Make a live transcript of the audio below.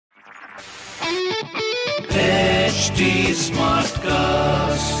HT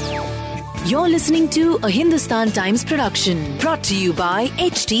Smartcast. You're listening to a Hindustan Times production brought to you by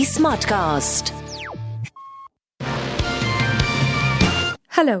HT Smartcast.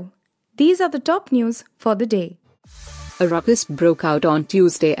 Hello, these are the top news for the day. A ruckus broke out on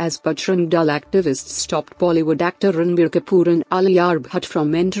Tuesday as Bajrang Dal activists stopped Bollywood actor Ranbir Kapoor and Alia Bhatt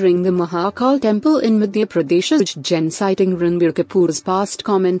from entering the Mahakal temple in Madhya Pradesh, Ujjain, citing Ranbir Kapoor's past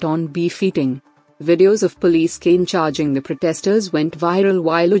comment on beef eating. Videos of police cane charging the protesters went viral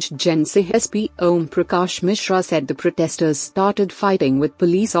while Ujjain SP Om Prakash Mishra said the protesters started fighting with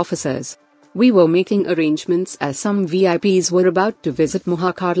police officers. We were making arrangements as some VIPs were about to visit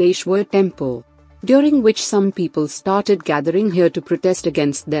Mahakaleshwar temple, during which some people started gathering here to protest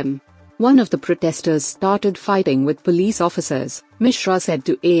against them. One of the protesters started fighting with police officers, Mishra said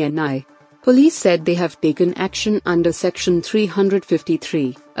to ANI. Police said they have taken action under Section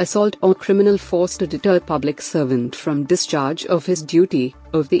 353, assault or criminal force to deter public servant from discharge of his duty,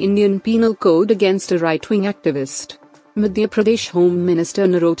 of the Indian Penal Code against a right-wing activist. Madhya Pradesh Home Minister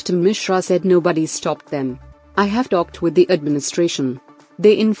Narottam Mishra said nobody stopped them. I have talked with the administration.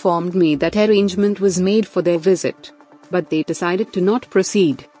 They informed me that arrangement was made for their visit, but they decided to not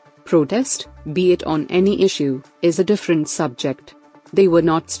proceed. Protest, be it on any issue, is a different subject. They were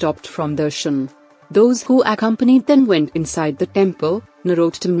not stopped from darshan. Those who accompanied them went inside the temple,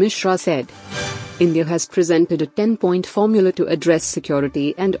 Narottam Mishra said. India has presented a 10-point formula to address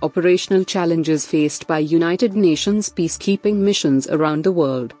security and operational challenges faced by United Nations peacekeeping missions around the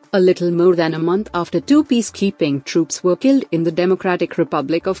world, a little more than a month after 2 peacekeeping troops were killed in the Democratic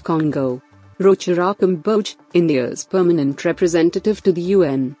Republic of Congo. Ruchira Kamboj, India's permanent representative to the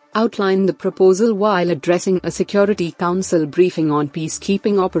UN, outlined the proposal while addressing a Security Council briefing on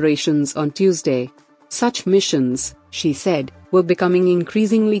peacekeeping operations on Tuesday. Such missions, she said, were becoming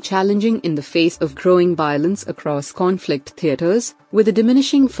increasingly challenging in the face of growing violence across conflict theaters, with a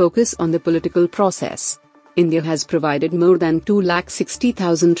diminishing focus on the political process. India has provided more than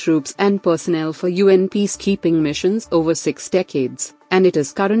 260,000 troops and personnel for UN peacekeeping missions over 6 decades, and it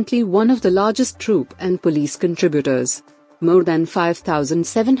is currently one of the largest troop and police contributors. More than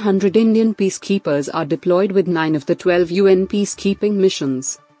 5,700 Indian peacekeepers are deployed with 9 of the 12 UN peacekeeping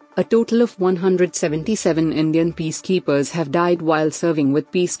missions. A total of 177 Indian peacekeepers have died while serving with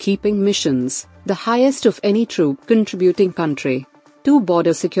peacekeeping missions, the highest of any troop contributing country. 2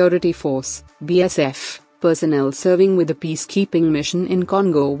 Border Security Force (BSF) personnel serving with the peacekeeping mission in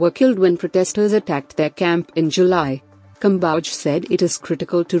Congo were killed when protesters attacked their camp in July. Kamboj said it is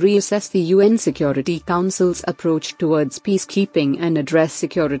critical to reassess the UN Security Council's approach towards peacekeeping and address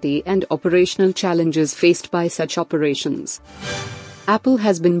security and operational challenges faced by such operations. Apple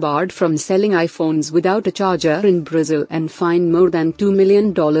has been barred from selling iPhones without a charger in Brazil and fined more than $2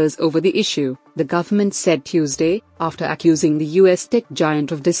 million over the issue, the government said Tuesday, after accusing the US tech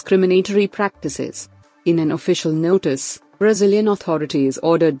giant of discriminatory practices. In an official notice, Brazilian authorities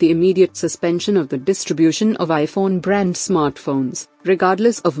ordered the immediate suspension of the distribution of iPhone brand smartphones,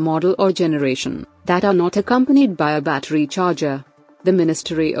 regardless of model or generation, that are not accompanied by a battery charger. The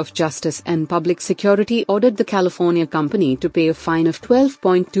Ministry of Justice and Public Security ordered the California company to pay a fine of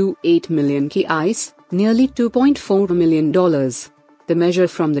 12.28 million KIs, nearly $2.4 million. The measure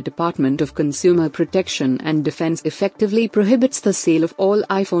from the Department of Consumer Protection and Defense effectively prohibits the sale of all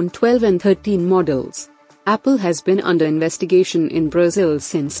iPhone 12 and 13 models. Apple has been under investigation in Brazil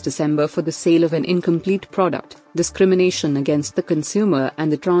since December for the sale of an incomplete product, discrimination against the consumer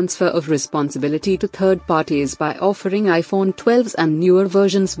and the transfer of responsibility to third parties by offering iPhone 12s and newer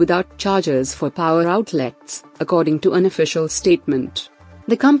versions without chargers for power outlets, according to an official statement.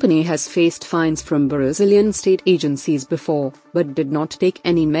 The company has faced fines from Brazilian state agencies before, but did not take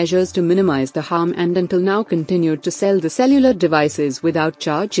any measures to minimize the harm and until now continued to sell the cellular devices without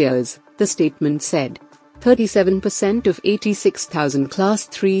chargers, the statement said. 37% of 86,000 Class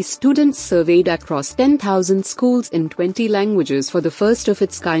 3 students surveyed across 10,000 schools in 20 languages for the first of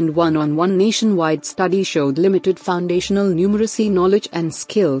its kind one-on-one nationwide study showed limited foundational numeracy knowledge and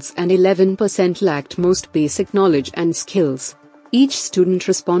skills and 11% lacked most basic knowledge and skills. Each student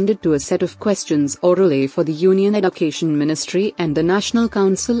responded to a set of questions orally for the Union Education Ministry and the National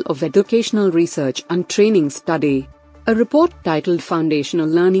Council of Educational Research and Training study. A report titled Foundational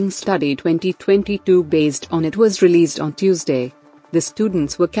Learning Study 2022 based on it was released on Tuesday. The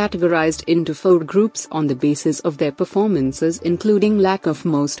students were categorized into 4 groups on the basis of their performances, including lack of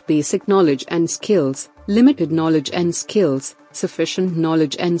most basic knowledge and skills, limited knowledge and skills, sufficient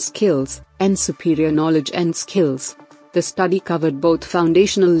knowledge and skills, and superior knowledge and skills. The study covered both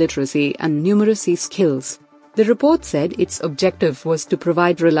foundational literacy and numeracy skills. The report said its objective was to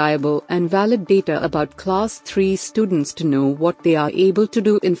provide reliable and valid data about Class 3 students to know what they are able to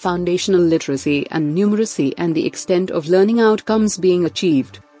do in foundational literacy and numeracy and the extent of learning outcomes being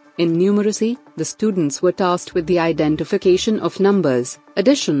achieved. In numeracy, the students were tasked with the identification of numbers,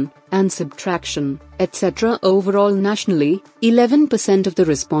 addition, and subtraction, etc. Overall nationally, 11% of the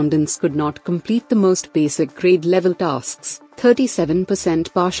respondents could not complete the most basic grade-level tasks,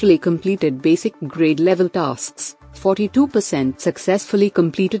 37% partially completed basic grade-level tasks, 42% successfully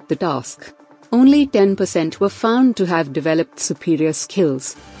completed the task. Only 10% were found to have developed superior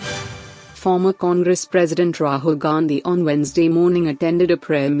skills. Former Congress President Rahul Gandhi on Wednesday morning attended a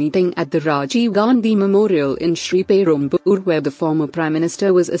prayer meeting at the Rajiv Gandhi Memorial in Sri Perumbudur, where the former Prime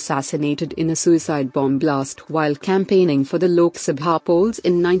Minister was assassinated in a suicide bomb blast while campaigning for the Lok Sabha polls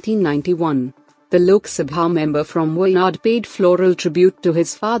in 1991. The Lok Sabha member from Wayanad paid floral tribute to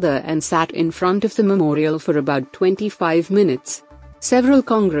his father and sat in front of the memorial for about 25 minutes. Several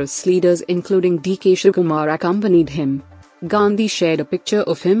Congress leaders including D.K. Shivakumar accompanied him. Gandhi shared a picture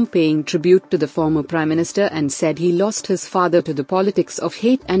of him paying tribute to the former Prime Minister and said he lost his father to the politics of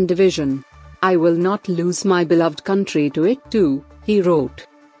hate and division. "I will not lose my beloved country to it too," he wrote.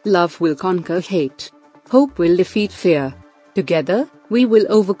 "Love will conquer hate. Hope will defeat fear. Together, we will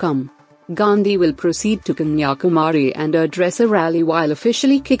overcome." Gandhi will proceed to Kanyakumari and address a rally while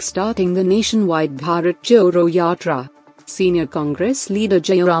officially kick-starting the nationwide Bharat Jodo Yatra. Senior Congress leader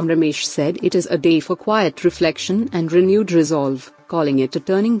Jairam Ramesh said it is a day for quiet reflection and renewed resolve, calling it a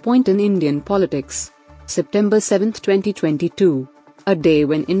turning point in Indian politics. September 7, 2022. A day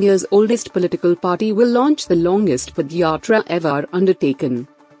when India's oldest political party will launch the longest Padyatra ever undertaken.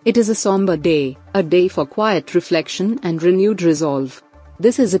 It is a somber day, a day for quiet reflection and renewed resolve.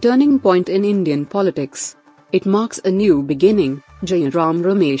 This is a turning point in Indian politics. It marks a new beginning, Jairam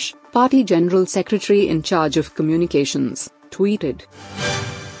Ramesh, Party General Secretary in charge of communications, tweeted.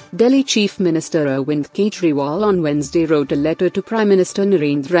 Delhi Chief Minister Arvind Kejriwal on Wednesday wrote a letter to Prime Minister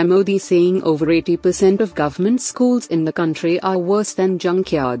Narendra Modi saying over 80% of government schools in the country are worse than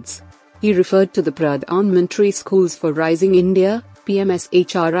junkyards. He referred to the Pradhan Mantri Schools for Rising India,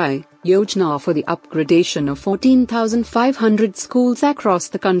 PMSHRI, Yojana for the upgradation of 14,500 schools across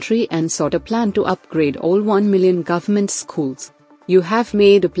the country and sought a plan to upgrade all 1 million government schools. "You have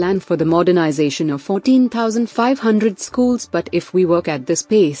made a plan for the modernization of 14,500 schools, but if we work at this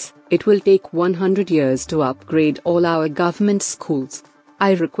pace, it will take 100 years to upgrade all our government schools.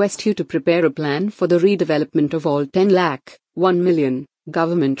 I request you to prepare a plan for the redevelopment of all 10 lakh, 1 million,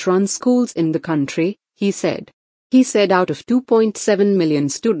 government-run schools in the country," he said. He said out of 2.7 million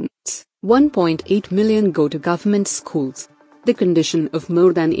students, 1.8 million go to government schools. The condition of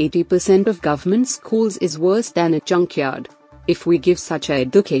more than 80% of government schools is worse than a junkyard. If we give such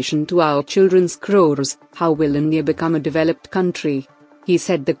education to our children's crores, how will India become a developed country? He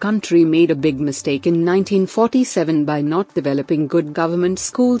said the country made a big mistake in 1947 by not developing good government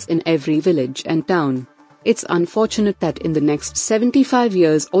schools in every village and town. It's unfortunate that in the next 75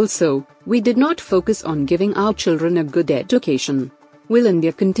 years also, we did not focus on giving our children a good education. Will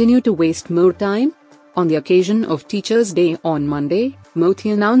India continue to waste more time? On the occasion of Teachers' Day on Monday,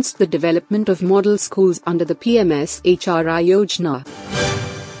 Modi announced the development of model schools under the PMSHRI Yojana.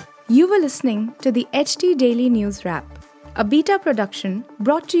 You were listening to the HT Daily News Wrap, a beta production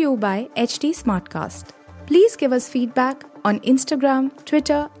brought to you by HT Smartcast. Please give us feedback on Instagram,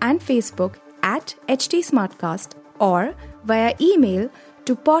 Twitter, and Facebook at HT Smartcast or via email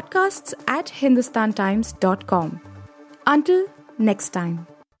to podcasts@hindustantimes.com. Until next time.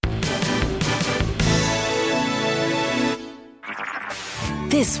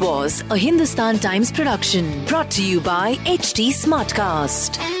 This was a Hindustan Times production brought to you by HT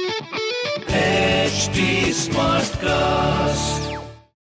Smartcast. HT Smartcast.